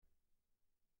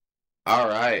All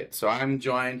right, so I'm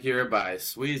joined here by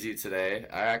Sweezy today.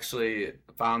 I actually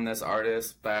found this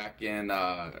artist back in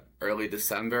early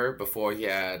December before he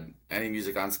had any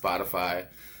music on Spotify,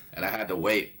 and I had to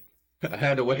wait. I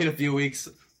had to wait a few weeks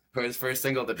for his first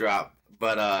single to drop.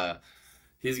 But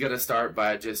he's gonna start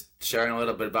by just sharing a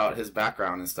little bit about his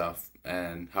background and stuff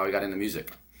and how he got into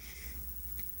music.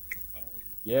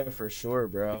 Yeah, for sure,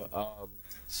 bro.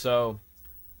 So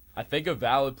I think a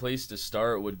valid place to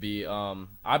start would be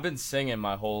I've been singing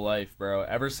my whole life, bro.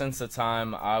 Ever since the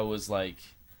time I was like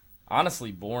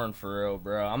honestly born for real,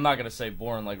 bro. I'm not gonna say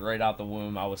born like right out the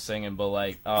womb I was singing, but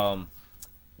like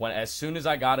when as soon as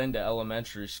I got into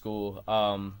elementary school,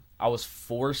 I was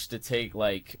forced to take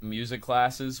like music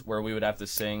classes where we would have to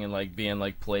sing and like be in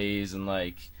like plays and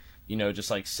like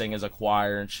just like sing as a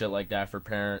choir and shit like that for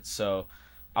parents. So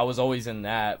I was always in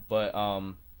that, but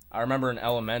I remember in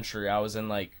elementary I was in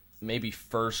like maybe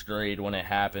first grade when it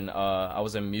happened. I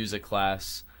was in music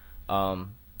class.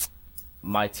 Um,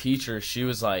 my teacher, she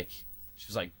was like,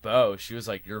 Bo, she was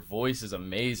like, your voice is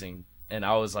amazing. And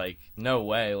I was like, no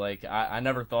way. Like, I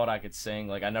never thought I could sing.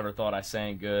 Like, I never thought I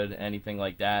sang good, anything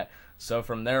like that. So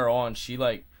from there on, she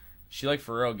like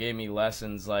for real gave me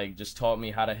lessons, like just taught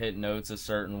me how to hit notes a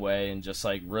certain way and just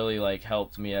like really like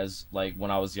helped me as like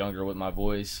when I was younger with my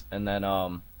voice. And then,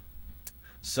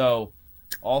 so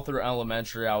all through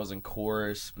elementary, I was in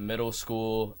chorus. Middle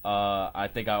school, I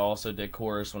think I also did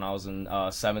chorus when I was in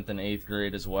seventh and eighth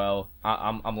grade as well.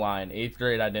 I'm lying. Eighth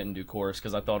grade, I didn't do chorus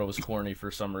because I thought it was corny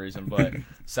for some reason. But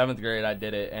seventh grade, I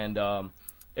did it, and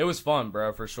it was fun,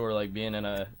 bro, for sure. Like being in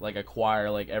a choir,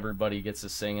 like everybody gets to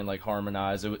sing and like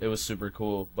harmonize. It was super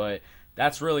cool. But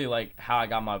that's really like how I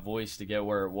got my voice to get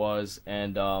where it was,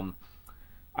 and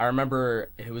I remember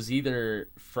it was either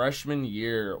freshman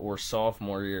year or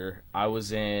sophomore year. I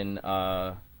was at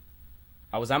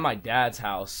my dad's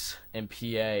house in PA,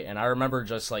 and I remember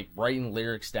just like writing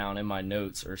lyrics down in my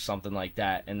notes or something like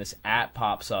that, and this app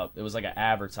pops up. It was like an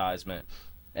advertisement,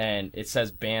 and it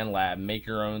says Band Lab, make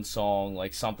your own song,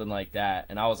 like something like that.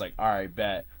 And I was like, all right,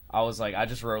 bet. I was like, I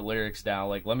just wrote lyrics down,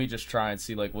 like let me just try and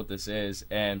see like what this is.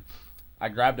 And I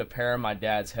grabbed a pair of my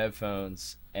dad's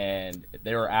headphones, and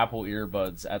they were Apple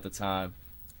earbuds at the time.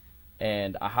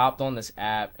 And I hopped on this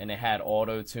app, and it had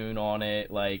auto tune on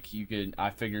it. Like I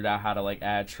figured out how to like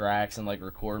add tracks and like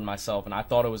record myself, and I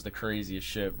thought it was the craziest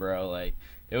shit, bro. Like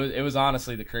it was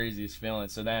honestly the craziest feeling.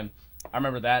 So then I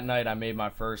remember that night I made my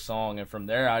first song, and from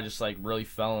there I just like really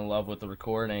fell in love with the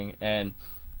recording. And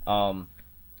um,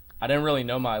 I didn't really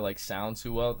know my like sound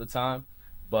too well at the time,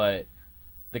 but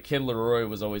the Kid Laroi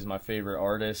was always my favorite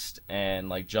artist, and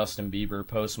like Justin Bieber,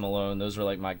 Post Malone, those were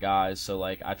like my guys. So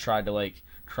like I tried to like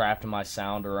craft my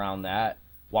sound around that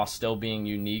while still being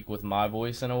unique with my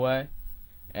voice in a way.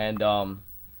 And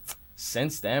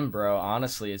since then, bro,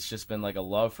 honestly, it's just been like a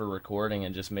love for recording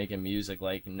and just making music.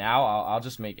 Like now, I'll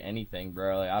just make anything,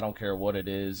 bro. Like I don't care what it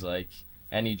is, like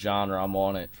any genre, I'm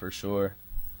on it for sure.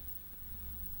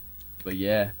 But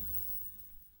yeah.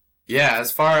 Yeah,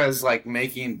 as far as like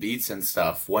making beats and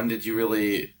stuff, when did you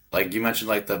really like you mentioned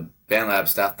like the BandLab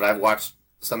stuff, but I've watched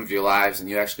some of your lives and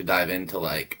you actually dive into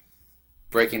like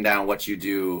breaking down what you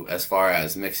do as far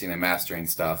as mixing and mastering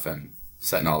stuff and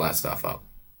setting all that stuff up.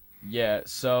 Yeah,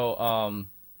 so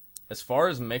as far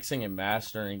as mixing and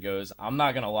mastering goes, I'm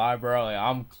not gonna lie, bro. Like,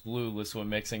 I'm clueless with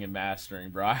mixing and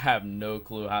mastering, bro. I have no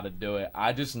clue how to do it.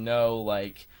 I just know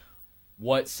like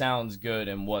what sounds good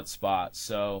in what spot.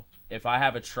 So if I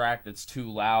have a track that's too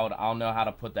loud, I'll know how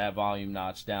to put that volume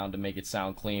notch down to make it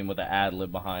sound clean with an ad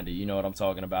lib behind it. You know what I'm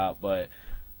talking about? But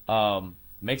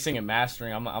mixing and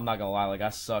mastering, I'm not gonna lie, like I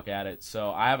suck at it.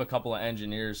 So I have a couple of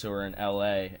engineers who are in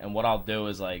LA, and what I'll do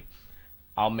is like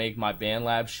I'll make my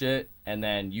BandLab shit, and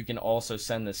then you can also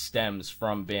send the stems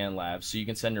from BandLab. So you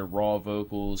can send your raw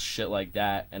vocals, shit like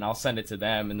that, and I'll send it to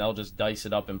them, and they'll just dice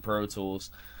it up in Pro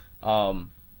Tools.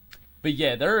 Um, but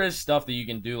yeah, there is stuff that you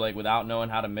can do like without knowing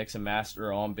how to mix and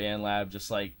master on BandLab.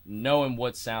 Just like knowing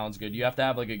what sounds good. You have to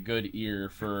have like a good ear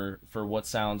for what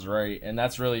sounds right, and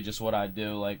that's really just what I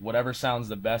do. Like whatever sounds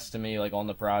the best to me, like on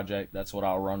the project, that's what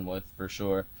I'll run with for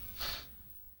sure.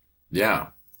 Yeah.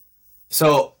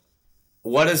 So,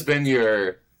 what has been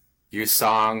your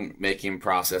song making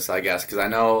process, I guess? Because I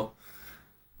know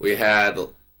we had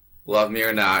Love Me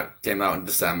or Not came out in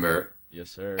December, Yes,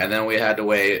 sir. and then we had to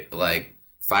wait like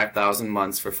 5,000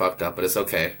 months for Fucked Up, but it's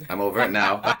okay. I'm over it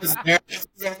now. I was there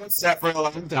set for a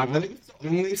long time. I think it's the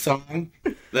only song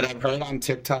that I've heard on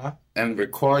TikTok and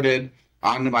recorded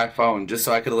onto my phone just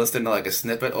so I could listen to like a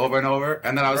snippet over and over.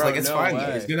 And then I was like, Bro, it's no fine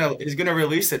though. way. He's gonna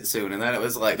release it soon. And then it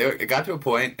was like it got to a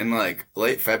point in like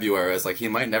late February. I was like, he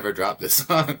might never drop this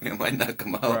song. It might not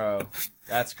come out. Bro,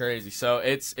 That's crazy. So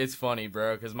it's funny,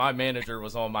 bro, because my manager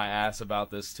was on my ass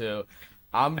about this too.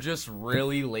 I'm just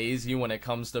really lazy when it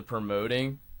comes to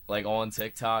promoting, like on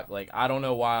TikTok. Like I don't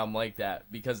know why I'm like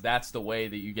that, because that's the way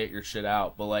that you get your shit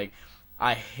out. But like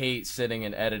I hate sitting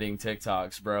and editing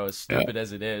TikToks, bro, as Yeah. stupid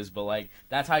as it is. But like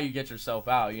that's how you get yourself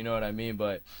out, you know what I mean?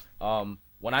 But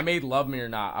when I made Love Me or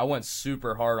Not, I went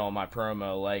super hard on my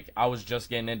promo. Like I was just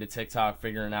getting into TikTok,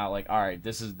 figuring out like, all right,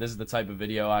 this is the type of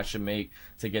video I should make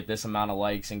to get this amount of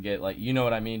likes and get like, you know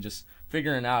what I mean, just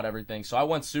figuring out everything. So I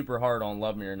went super hard on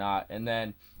Love Me or Not, and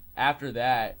then after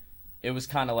that, it was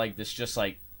kind of like this, just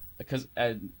like because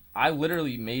I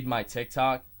literally made my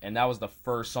TikTok, and that was the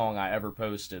first song I ever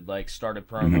posted. Like started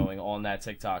Hmm. promoting on that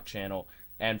TikTok channel,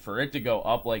 and for it to go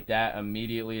up like that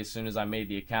immediately as soon as I made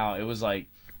the account, it was like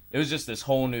it was just this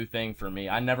whole new thing for me.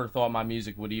 I never thought my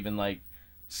music would even like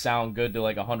sound good to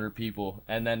like 100 people,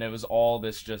 and then it was all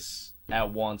this just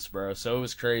at once, bro. So it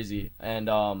was crazy, and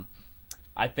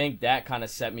I think that kind of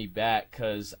set me back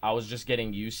because I was just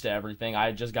getting used to everything. I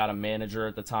had just got a manager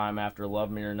at the time after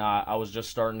Love Me or Not. I was just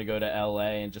starting to go to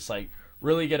LA and just like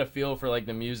really get a feel for like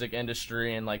the music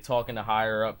industry and like talking to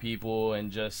higher up people,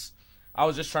 and just I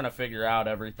was just trying to figure out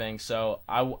everything. So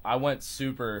I went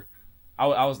super.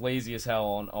 I was lazy as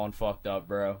hell on fucked up,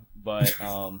 bro. But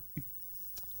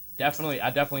definitely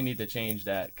I definitely need to change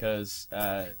that because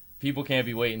people can't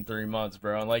be waiting 3 months,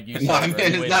 bro. And like you No, I said, mean bro,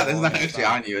 you waited a it's long not ass actually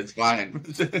time. on you. It's fine.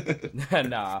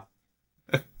 Nah,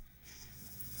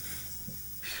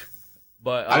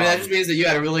 but I mean, that just means that you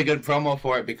had a really good promo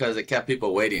for it because it kept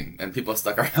people waiting and people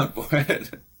stuck around for it.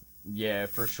 yeah,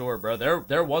 for sure, bro.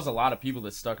 There was a lot of people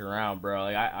that stuck around, bro.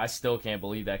 Like I still can't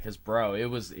believe that because, bro,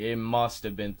 it must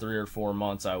have been 3 or 4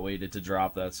 months I waited to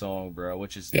drop that song, bro.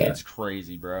 Which is Yeah. it's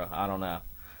crazy, bro. I don't know,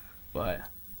 but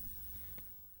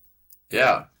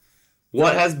Yeah.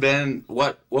 What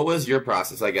was your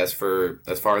process, I guess, for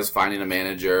as far as finding a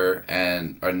manager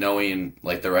and or knowing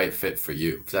like the right fit for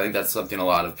you? Because I think that's something a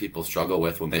lot of people struggle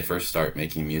with when they first start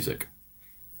making music.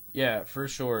 yeah, for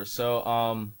sure. So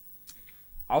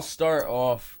I'll start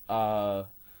off.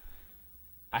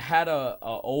 I had a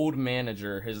old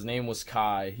manager. His name was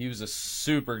Kai. He was a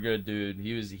super good dude.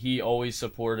 He always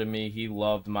supported me. He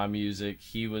loved my music.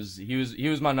 He was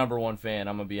my number one fan.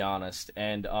 I'm gonna be honest.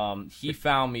 And he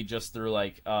found me just through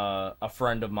like a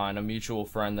friend of mine, a mutual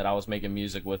friend that I was making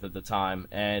music with at the time.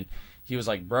 And he was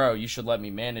like, "Bro, you should let me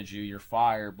manage you. You're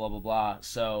fire." Blah blah blah.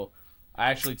 So I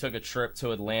actually took a trip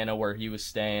to Atlanta where he was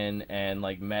staying and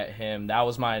like met him. That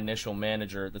was my initial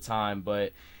manager at the time,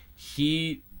 but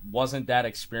he wasn't that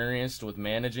experienced with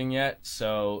managing yet,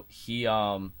 so he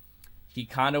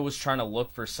kind of was trying to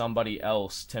look for somebody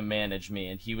else to manage me,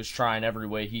 and he was trying every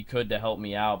way he could to help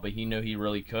me out, but he knew he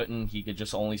really couldn't. He could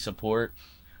just only support.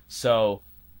 So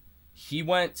he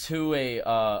went to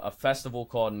a festival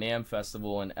called NAMM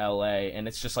Festival in LA, and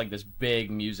it's just like this big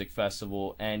music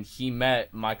festival, and he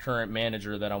met my current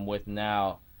manager that I'm with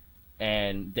now,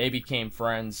 and they became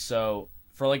friends. So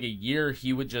for like a year,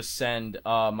 he would just send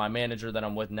my manager that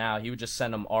I'm with now. He would just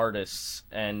send them artists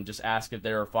and just ask if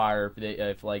they were fire,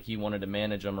 if like he wanted to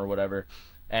manage them or whatever.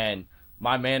 And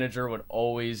my manager would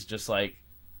always just like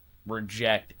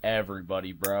reject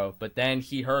everybody, bro. But then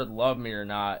he heard Love Me or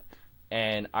Not,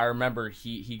 and I remember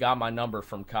he got my number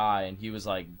from Kai, and he was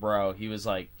like, bro, he was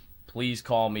like, please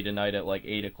call me tonight at like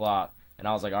 8 o'clock. And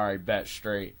I was like, all right, bet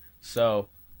straight. So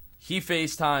he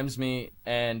FaceTimes me,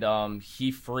 and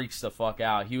he freaks the fuck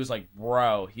out. He was like,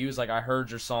 bro, he was like, I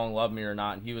heard your song Love Me or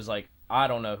Not, and he was like, I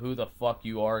don't know who the fuck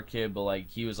you are, kid, but like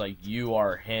he was like, you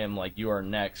are him, like you are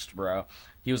next, bro.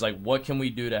 He was like, what can we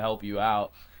do to help you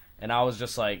out? And I was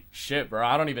just like, shit, bro,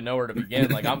 I don't even know where to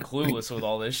begin. Like I'm clueless with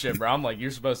all this shit, bro. I'm like, you're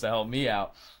supposed to help me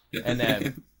out. And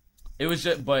then it was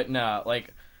just, but nah,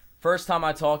 like first time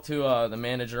I talked to the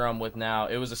manager I'm with now,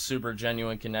 it was a super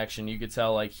genuine connection. You could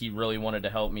tell like he really wanted to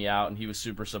help me out, and he was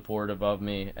super supportive of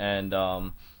me. And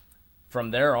from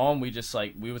there on, we just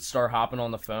like we would start hopping on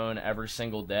the phone every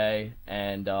single day,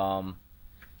 and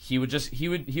he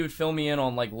would fill me in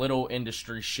on like little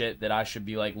industry shit that I should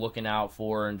be like looking out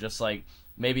for, and just like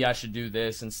maybe I should do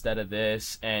this instead of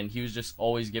this. And he was just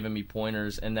always giving me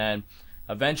pointers. And then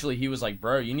eventually he was like,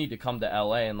 bro, you need to come to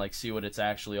LA and like see what it's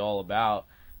actually all about.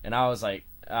 And I was like,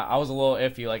 I was a little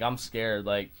iffy, like I'm scared.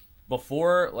 Like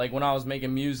before, like when I was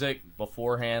making music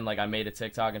beforehand, like I made a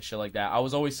TikTok and shit like that, I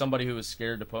was always somebody who was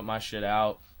scared to put my shit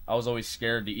out. I was always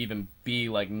scared to even be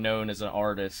like known as an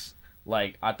artist.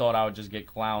 Like I thought I would just get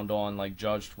clowned on, like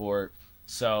judged for it.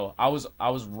 So I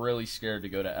was really scared to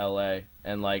go to LA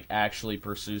and like actually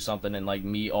pursue something and like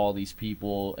meet all these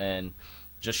people and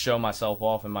just show myself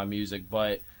off in my music.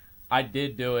 But I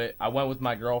did do it. I went with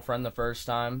my girlfriend the first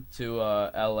time to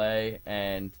LA,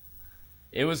 and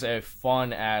it was a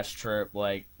fun ass trip.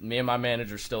 Like, me and my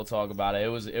manager still talk about it.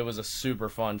 It was a super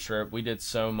fun trip. We did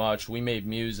so much. We made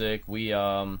music. We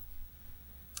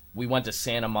went to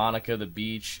Santa Monica, the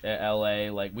beach at LA.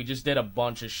 Like, we just did a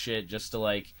bunch of shit just to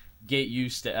like get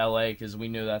used to LA, cuz we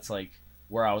knew that's like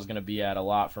where I was going to be at a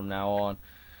lot from now on.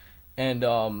 And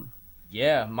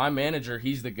yeah, my manager,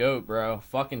 he's the goat, bro.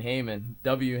 Fucking Heyman.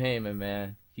 W Heyman,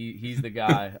 man. He's the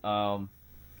guy.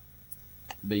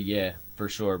 But yeah, for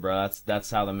sure, bro.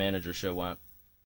 That's how the manager show went.